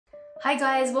Hi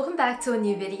guys, welcome back to a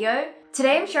new video.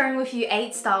 Today I'm sharing with you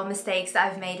 8 style mistakes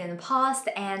that I've made in the past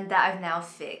and that I've now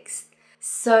fixed.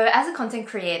 So as a content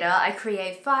creator, I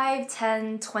create 5,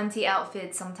 10, 20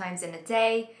 outfits sometimes in a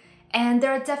day, and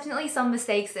there are definitely some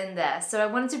mistakes in there. So I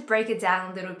wanted to break it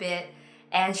down a little bit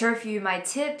and share with you my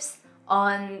tips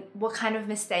on what kind of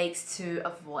mistakes to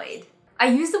avoid. I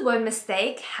use the word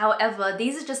mistake, however,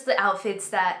 these are just the outfits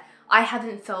that I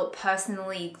haven't felt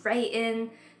personally great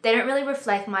in. They don't really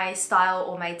reflect my style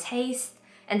or my taste,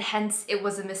 and hence it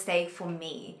was a mistake for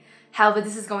me. However,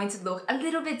 this is going to look a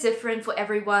little bit different for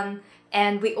everyone,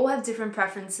 and we all have different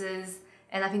preferences,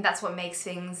 and I think that's what makes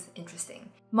things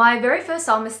interesting. My very first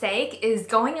style mistake is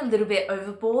going a little bit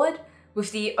overboard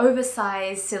with the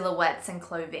oversized silhouettes and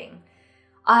clothing.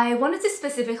 I wanted to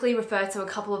specifically refer to a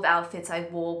couple of outfits I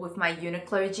wore with my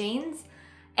Uniqlo jeans,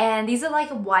 and these are like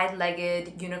a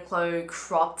wide-legged Uniqlo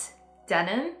cropped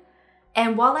denim.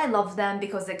 And while I love them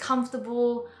because they're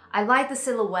comfortable, I like the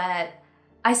silhouette,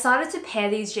 I started to pair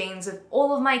these jeans with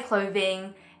all of my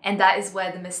clothing, and that is where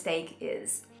the mistake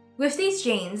is. With these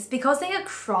jeans, because they are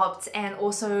cropped and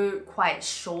also quite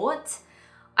short,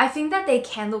 I think that they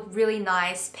can look really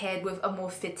nice paired with a more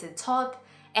fitted top,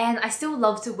 and I still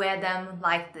love to wear them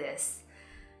like this.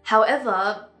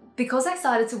 However, because I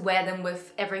started to wear them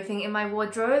with everything in my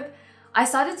wardrobe, I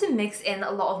started to mix in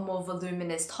a lot of more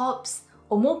voluminous tops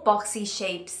or more boxy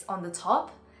shapes on the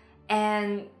top,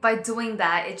 and by doing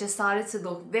that, it just started to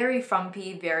look very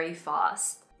frumpy very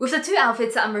fast. With the 2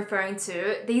 outfits that I'm referring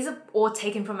to, these are all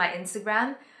taken from my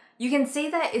Instagram. You can see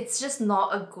that it's just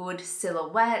not a good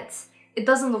silhouette. It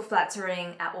doesn't look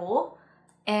flattering at all,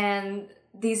 and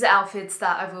these are outfits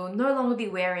that I will no longer be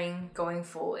wearing going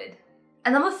forward.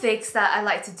 Another fix that I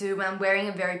like to do when I'm wearing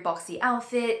a very boxy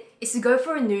outfit is to go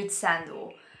for a nude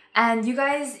sandal. And you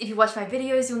guys, if you watch my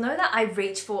videos, you'll know that I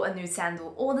reach for a nude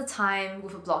sandal all the time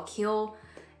with a block heel.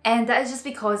 And that is just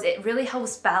because it really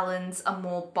helps balance a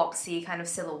more boxy kind of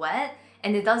silhouette,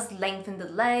 and it does lengthen the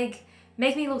leg,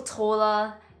 make me look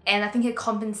taller, and I think it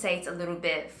compensates a little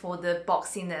bit for the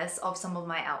boxiness of some of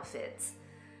my outfits.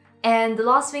 And the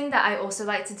last thing that I also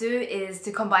like to do is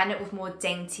to combine it with more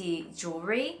dainty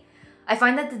jewelry. I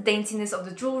find that the daintiness of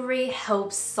the jewelry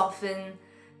helps soften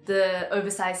the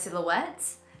oversized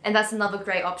silhouettes, and that's another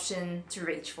great option to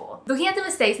reach for. Looking at the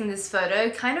mistakes in this photo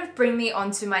kind of bring me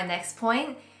on to my next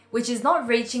point, which is not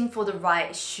reaching for the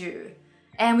right shoe.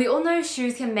 And we all know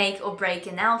shoes can make or break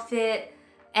an outfit,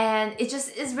 and it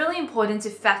just is really important to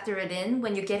factor it in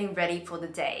when you're getting ready for the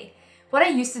day. What I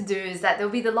used to do is that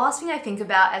there'll be the last thing I think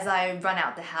about as I run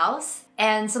out the house,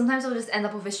 and sometimes I'll just end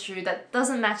up with a shoe that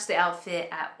doesn't match the outfit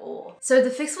at all. So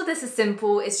the fix for this is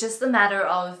simple. It's just a matter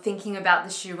of thinking about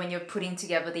the shoe when you're putting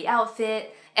together the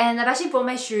outfit. And I've actually brought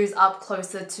my shoes up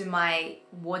closer to my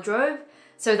wardrobe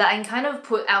so that I can kind of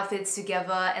put outfits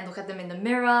together and look at them in the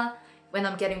mirror when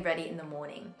I'm getting ready in the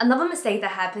morning. Another mistake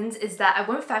that happens is that I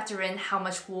won't factor in how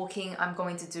much walking I'm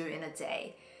going to do in a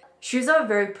day. Shoes are a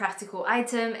very practical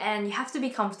item and you have to be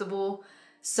comfortable,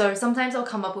 so sometimes I'll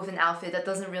come up with an outfit that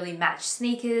doesn't really match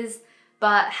sneakers,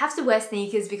 but have to wear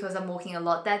sneakers because I'm walking a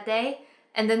lot that day,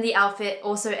 and then the outfit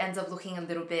also ends up looking a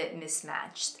little bit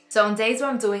mismatched. So on days where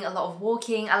I'm doing a lot of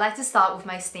walking, I like to start with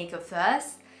my sneaker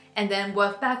first and then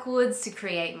work backwards to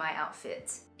create my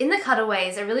outfit. In the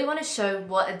cutaways, I really want to show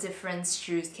what a difference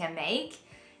shoes can make,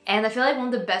 and I feel like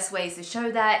one of the best ways to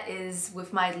show that is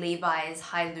with my Levi's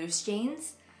high loose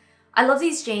jeans. I love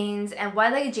these jeans, and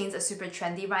wide-legged jeans are super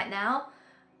trendy right now,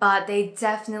 but they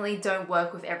definitely don't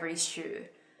work with every shoe.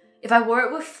 If I wore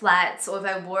it with flats or if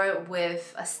I wore it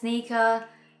with a sneaker,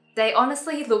 they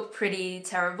honestly look pretty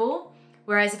terrible.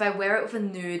 Whereas if I wear it with a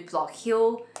nude block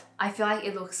heel, I feel like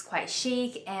it looks quite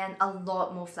chic and a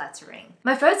lot more flattering.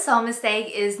 My third style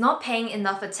mistake is not paying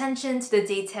enough attention to the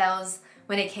details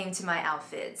when it came to my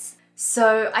outfits.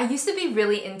 So I used to be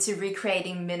really into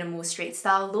recreating minimal street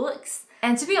style looks.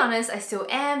 And to be honest, I still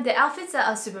am. The outfits that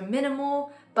are super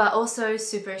minimal, but also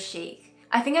super chic.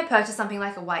 I think I purchased something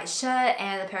like a white shirt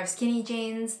and a pair of skinny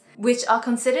jeans, which are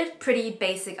considered pretty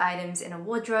basic items in a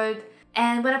wardrobe.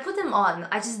 And when I put them on,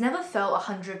 I just never felt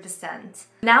 100%.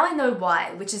 Now I know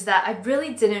why, which is that I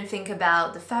really didn't think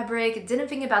about the fabric, didn't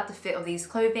think about the fit of these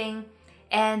clothing.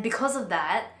 And because of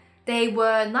that, they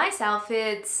were nice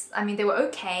outfits. I mean, they were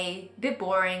okay, a bit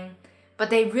boring, but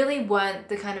they really weren't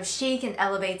the kind of chic and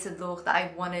elevated look that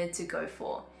I wanted to go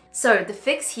for. So the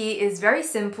fix here is very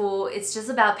simple. It's just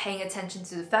about paying attention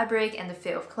to the fabric and the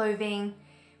fit of clothing.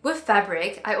 With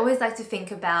fabric, I always like to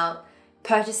think about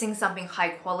purchasing something high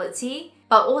quality,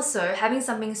 but also having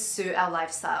something suit our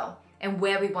lifestyle and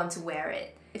where we want to wear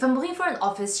it. If I'm looking for an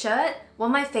office shirt,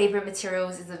 one of my favorite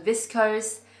materials is a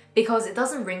viscose, because it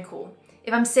doesn't wrinkle.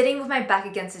 If I'm sitting with my back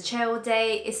against a chair all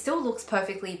day, it still looks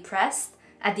perfectly pressed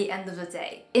at the end of the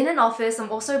day. In an office,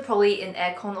 I'm also probably in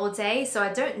aircon all day, so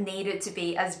I don't need it to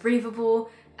be as breathable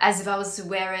as if I was to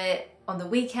wear it on the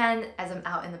weekend as I'm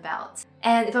out and about.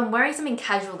 And if I'm wearing something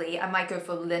casually, I might go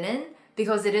for linen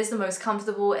because it is the most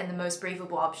comfortable and the most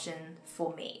breathable option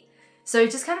for me. So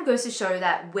it just kind of goes to show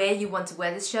that where you want to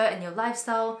wear this shirt in your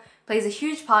lifestyle plays a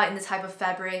huge part in the type of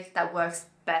fabric that works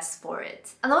best for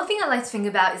it. Another thing I like to think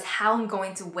about is how I'm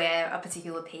going to wear a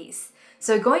particular piece.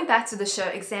 So going back to the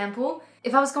shirt example,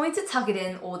 if I was going to tuck it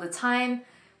in all the time,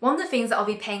 one of the things that I'll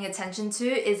be paying attention to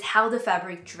is how the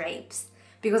fabric drapes,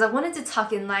 because I wanted to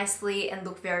tuck in nicely and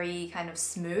look very kind of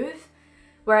smooth.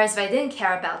 Whereas if I didn't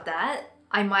care about that,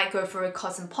 I might go for a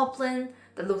cotton poplin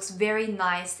that looks very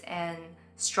nice and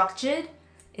structured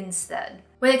instead.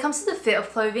 When it comes to the fit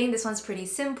of clothing, this one's pretty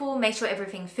simple. Make sure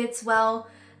everything fits well,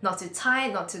 not too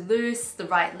tight, not too loose, the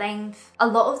right length. A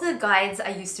lot of the guides I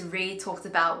used to read talked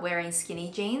about wearing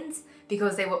skinny jeans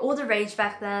because they were all the rage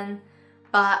back then,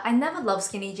 but I never loved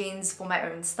skinny jeans for my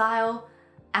own style,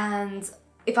 and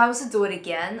if I was to do it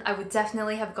again, I would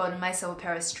definitely have gotten myself a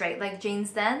pair of straight leg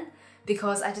jeans then,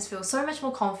 because I just feel so much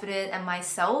more confident and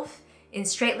myself in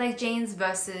straight leg jeans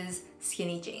versus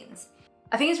skinny jeans.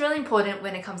 I think it's really important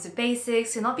when it comes to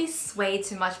basics to not be swayed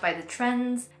too much by the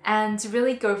trends and to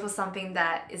really go for something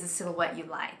that is a silhouette you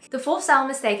like. The fourth style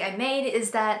mistake I made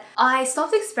is that I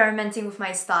stopped experimenting with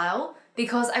my style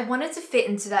because I wanted to fit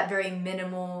into that very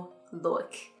minimal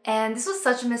look. And this was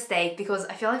such a mistake because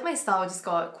I feel like my style just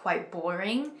got quite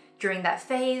boring during that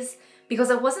phase because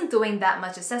I wasn't doing that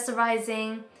much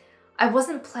accessorizing. I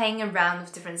wasn't playing around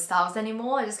with different styles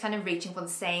anymore. I just kind of reaching for the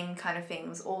same kind of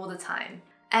things all the time.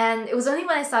 And it was only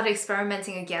when I started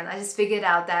experimenting again, I just figured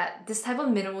out that this type of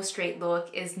minimal straight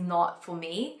look is not for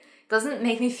me. It doesn't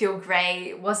make me feel great,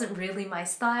 it wasn't really my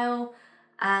style,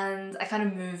 and I kind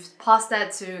of moved past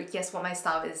that to guess what my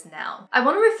style is now. I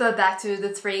want to refer back to the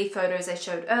 3 photos I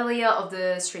showed earlier of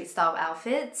the street style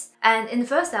outfits. And in the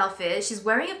first outfit, she's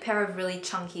wearing a pair of really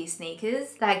chunky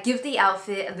sneakers that give the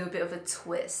outfit a little bit of a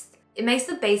twist. It makes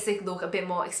the basic look a bit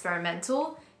more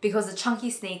experimental, because the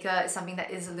chunky sneaker is something that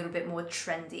is a little bit more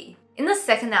trendy. In the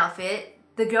second outfit,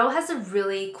 the girl has a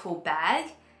really cool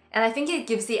bag, and I think it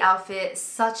gives the outfit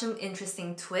such an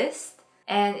interesting twist,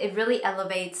 and it really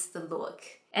elevates the look.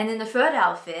 And in the third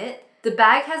outfit, the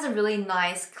bag has a really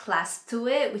nice clasp to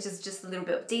it, which is just a little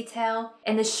bit of detail,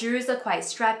 and the shoes are quite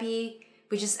strappy,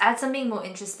 which just adds something more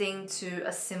interesting to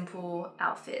a simple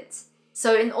outfit.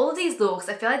 So in all of these looks,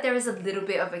 I feel like there is a little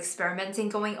bit of experimenting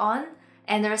going on,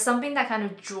 and there is something that kind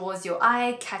of draws your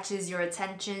eye, catches your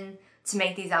attention to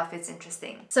make these outfits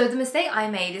interesting. So the mistake I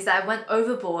made is that I went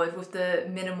overboard with the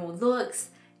minimal looks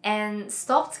and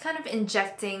stopped kind of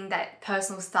injecting that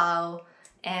personal style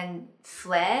and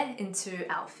flair into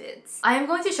outfits. I am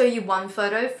going to show you one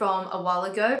photo from a while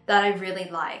ago that I really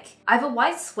like. I have a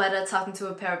white sweater tucked into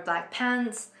a pair of black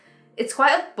pants. It's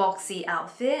quite a boxy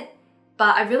outfit,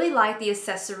 but I really like the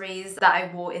accessories that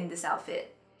I wore in this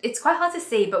outfit. It's quite hard to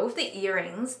see, but with the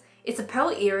earrings, it's a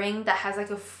pearl earring that has like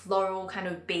a floral kind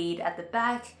of bead at the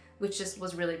back, which just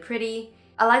was really pretty.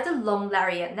 I like the long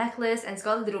lariat necklace, and it's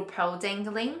got a little pearl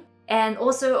dangling. And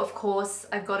also, of course,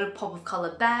 I've got a pop of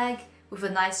color bag with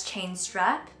a nice chain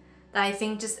strap that I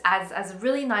think just adds as a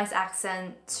really nice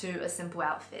accent to a simple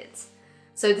outfit.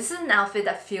 So this is an outfit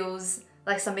that feels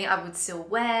like something I would still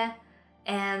wear,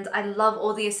 and I love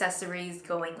all the accessories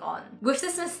going on. With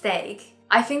this mistake,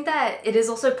 I think that it is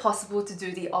also possible to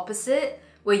do the opposite,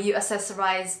 where you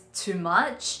accessorize too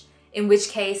much, in which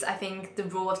case I think the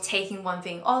rule of taking one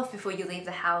thing off before you leave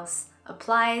the house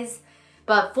applies.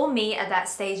 But for me at that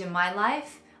stage in my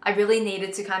life, I really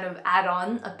needed to kind of add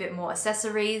on a bit more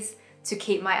accessories to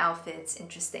keep my outfits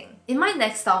interesting. In my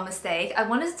next style mistake, I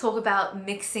wanted to talk about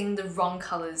mixing the wrong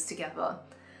colors together.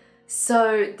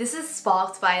 So this is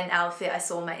sparked by an outfit I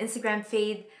saw on my Instagram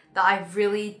feed that I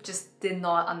really just did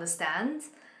not understand.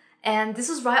 And this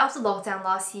was right after lockdown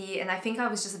last year, and I think I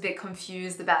was just a bit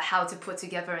confused about how to put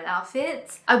together an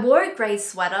outfit. I wore a grey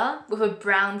sweater with a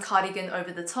brown cardigan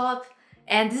over the top,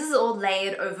 and this is all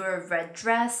layered over a red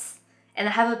dress, and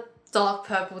I have a dark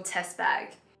purple test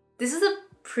bag. This is a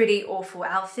pretty awful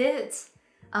outfit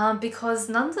because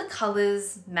none of the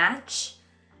colours match,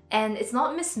 and it's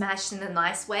not mismatched in a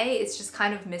nice way, it's just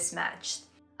kind of mismatched.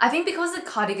 I think because the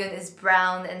cardigan is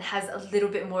brown and has a little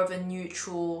bit more of a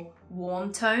neutral,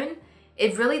 warm tone,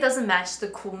 it really doesn't match the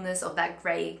coolness of that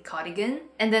grey cardigan.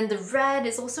 And then the red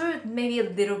is also maybe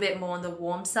a little bit more on the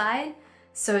warm side,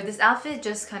 so this outfit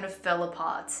just kind of fell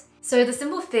apart. So the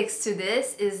simple fix to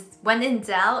this is, when in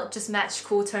doubt, just match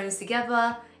cool tones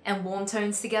together and warm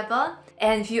tones together.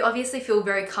 And if you obviously feel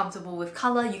very comfortable with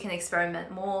color, you can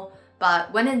experiment more.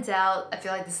 But when in doubt, I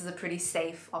feel like this is a pretty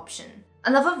safe option.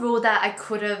 Another rule that I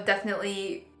could have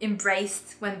definitely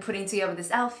embraced when putting together this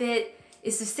outfit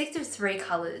is to stick to 3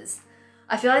 colors.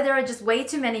 I feel like there are just way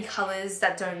too many colors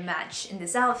that don't match in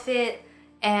this outfit,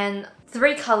 and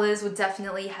 3 colors would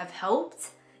definitely have helped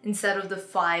instead of the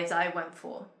 5 that I went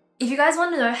for. If you guys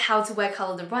want to know how to wear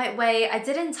color the right way, I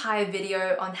did an entire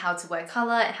video on how to wear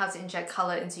color and how to inject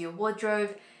color into your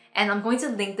wardrobe, and I'm going to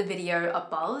link the video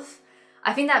above.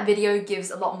 I think that video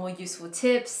gives a lot more useful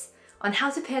tips on how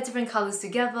to pair different colors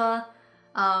together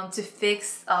to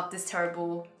fix up this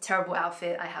terrible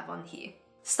outfit I have on here.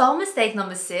 Style mistake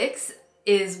number 6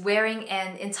 is wearing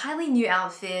an entirely new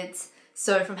outfit,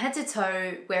 so from head to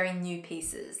toe, wearing new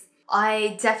pieces.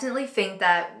 I definitely think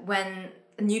that when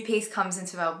a new piece comes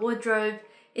into our wardrobe,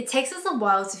 it takes us a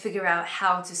while to figure out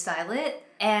how to style it,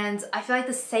 and I feel like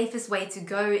the safest way to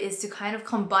go is to kind of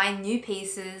combine new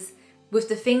pieces with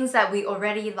the things that we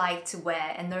already like to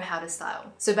wear and know how to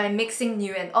style. So by mixing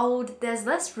new and old, there's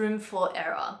less room for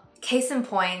error. Case in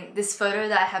point, this photo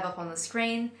that I have up on the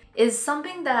screen is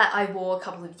something that I wore a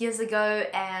couple of years ago,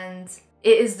 and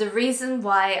it is the reason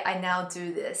why I now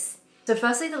do this. So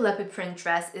firstly, the leopard print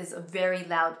dress is a very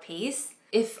loud piece.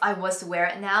 If I was to wear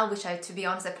it now, which to be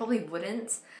honest, I probably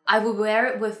wouldn't, I would wear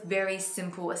it with very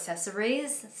simple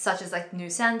accessories, such as like new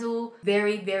sandal,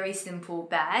 very simple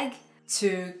bag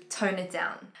to tone it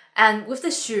down. And with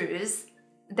the shoes,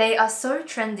 they are so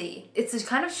trendy. It's the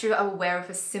kind of shoe I would wear with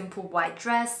a simple white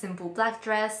dress, simple black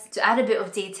dress, to add a bit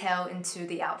of detail into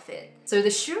the outfit. So the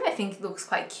shoe I think looks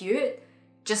quite cute,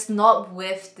 just not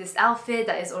with this outfit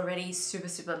that is already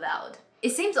super loud.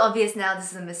 It seems obvious now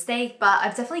this is a mistake, but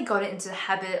I've definitely got into the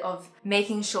habit of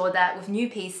making sure that with new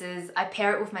pieces, I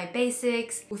pair it with my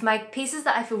basics, with my pieces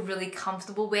that I feel really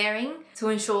comfortable wearing, to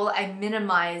ensure I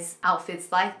minimize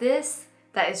outfits like this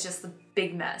that is just a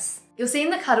big mess. You'll see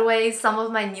in the cutaways some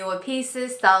of my newer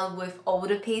pieces styled with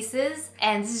older pieces,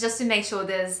 and this is just to make sure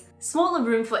there's smaller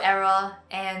room for error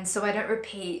and so I don't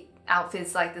repeat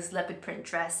outfits like this leopard print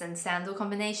dress and sandal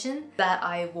combination that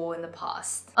I wore in the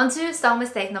past. Onto style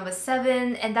mistake number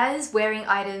 7, and that is wearing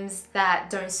items that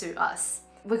don't suit us.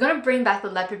 We're gonna bring back the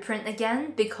leopard print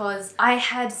again because I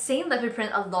had seen leopard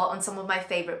print a lot on some of my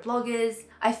favorite bloggers.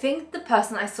 I think the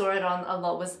person I saw it on a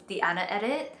lot was the Anna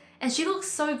Edit, and she looks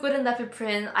so good in leopard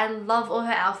print. I love all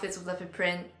her outfits with leopard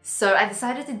print, so I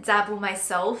decided to dabble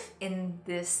myself in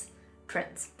this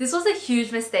print. This was a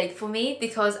huge mistake for me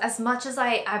because as much as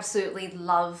I absolutely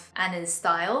love Anna's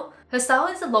style, her style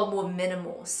is a lot more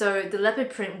minimal, so the leopard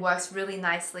print works really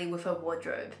nicely with her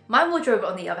wardrobe. My wardrobe,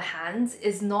 on the other hand,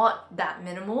 is not that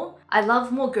minimal. I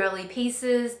love more girly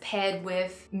pieces paired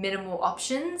with minimal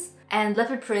options, and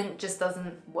leopard print just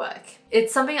doesn't work.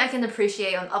 It's something I can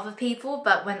appreciate on other people,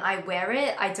 but when I wear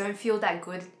it, I don't feel that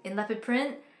good in leopard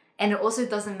print, and it also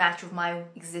doesn't match with my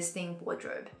existing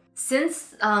wardrobe.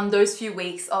 Since those few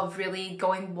weeks of really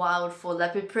going wild for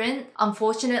leopard print,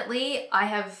 unfortunately, I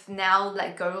have now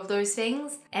let go of those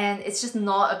things, and it's just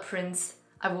not a print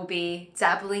I will be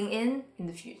dabbling in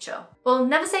the future. Well,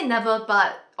 never say never,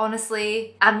 but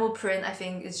honestly, animal print I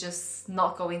think is just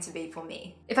not going to be for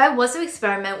me. If I was to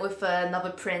experiment with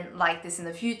another print like this in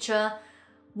the future,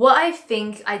 what I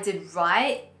think I did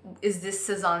right is this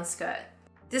Sezane skirt.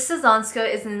 This Sezane skirt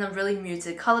is in a really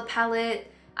muted color palette.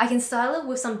 I can style it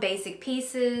with some basic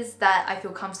pieces that I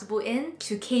feel comfortable in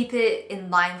to keep it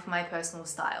in line with my personal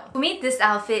style. For me, this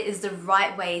outfit is the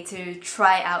right way to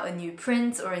try out a new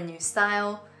print or a new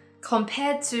style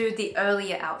compared to the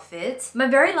earlier outfit. My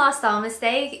very last style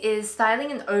mistake is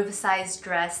styling an oversized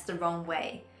dress the wrong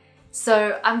way.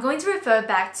 So I'm going to refer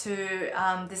back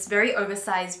to this very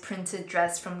oversized printed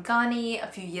dress from Garni a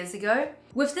few years ago.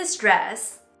 With this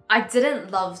dress, I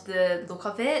didn't love the look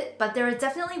of it, but there are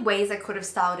definitely ways I could have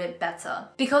styled it better.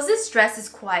 Because this dress is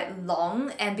quite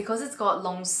long, and because it's got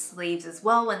long sleeves as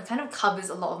well and kind of covers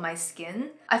a lot of my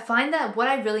skin, I find that what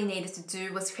I really needed to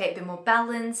do was create a bit more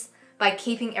balance by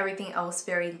keeping everything else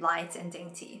very light and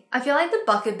dainty. I feel like the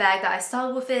bucket bag that I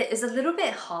styled with it is a little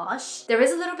bit harsh. There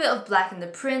is a little bit of black in the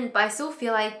print, but I still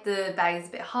feel like the bag is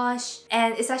a bit harsh,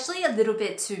 and it's actually a little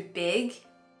bit too big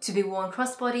to be worn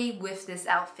crossbody with this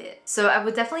outfit. So I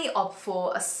would definitely opt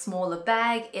for a smaller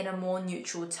bag in a more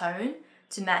neutral tone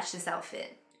to match this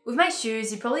outfit. With my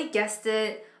shoes, you probably guessed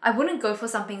it, I wouldn't go for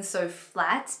something so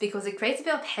flat because it creates a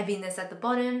bit of heaviness at the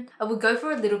bottom. I would go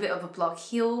for a little bit of a block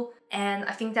heel, and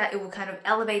I think that it will kind of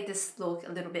elevate this look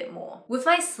a little bit more. With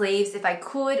my sleeves, if I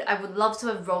could, I would love to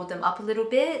have rolled them up a little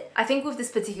bit. I think with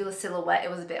this particular silhouette,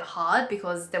 it was a bit hard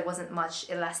because there wasn't much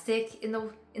elastic in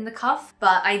the cuff,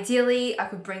 but ideally I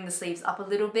could bring the sleeves up a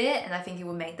little bit and I think it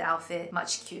would make the outfit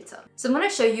much cuter. So I'm going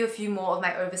to show you a few more of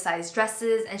my oversized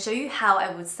dresses and show you how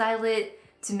I would style it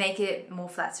to make it more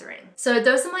flattering. So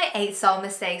those are my 8 style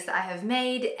mistakes that I have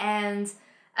made, and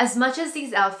as much as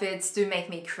these outfits do make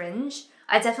me cringe,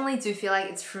 I definitely do feel like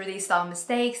it's through these style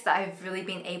mistakes that I've really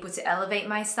been able to elevate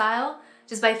my style,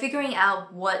 just by figuring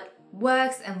out what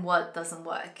works and what doesn't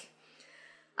work.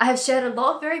 I have shared a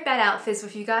lot of very bad outfits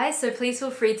with you guys, so please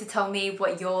feel free to tell me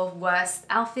what your worst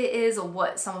outfit is or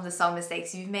what some of the style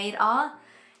mistakes you've made are.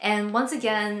 And once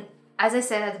again, as I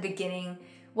said at the beginning,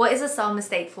 what is a style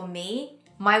mistake for me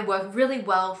might work really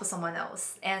well for someone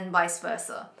else, and vice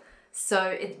versa. So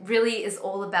it really is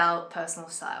all about personal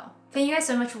style. Thank you guys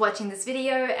so much for watching this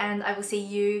video, and I will see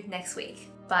you next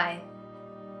week. Bye.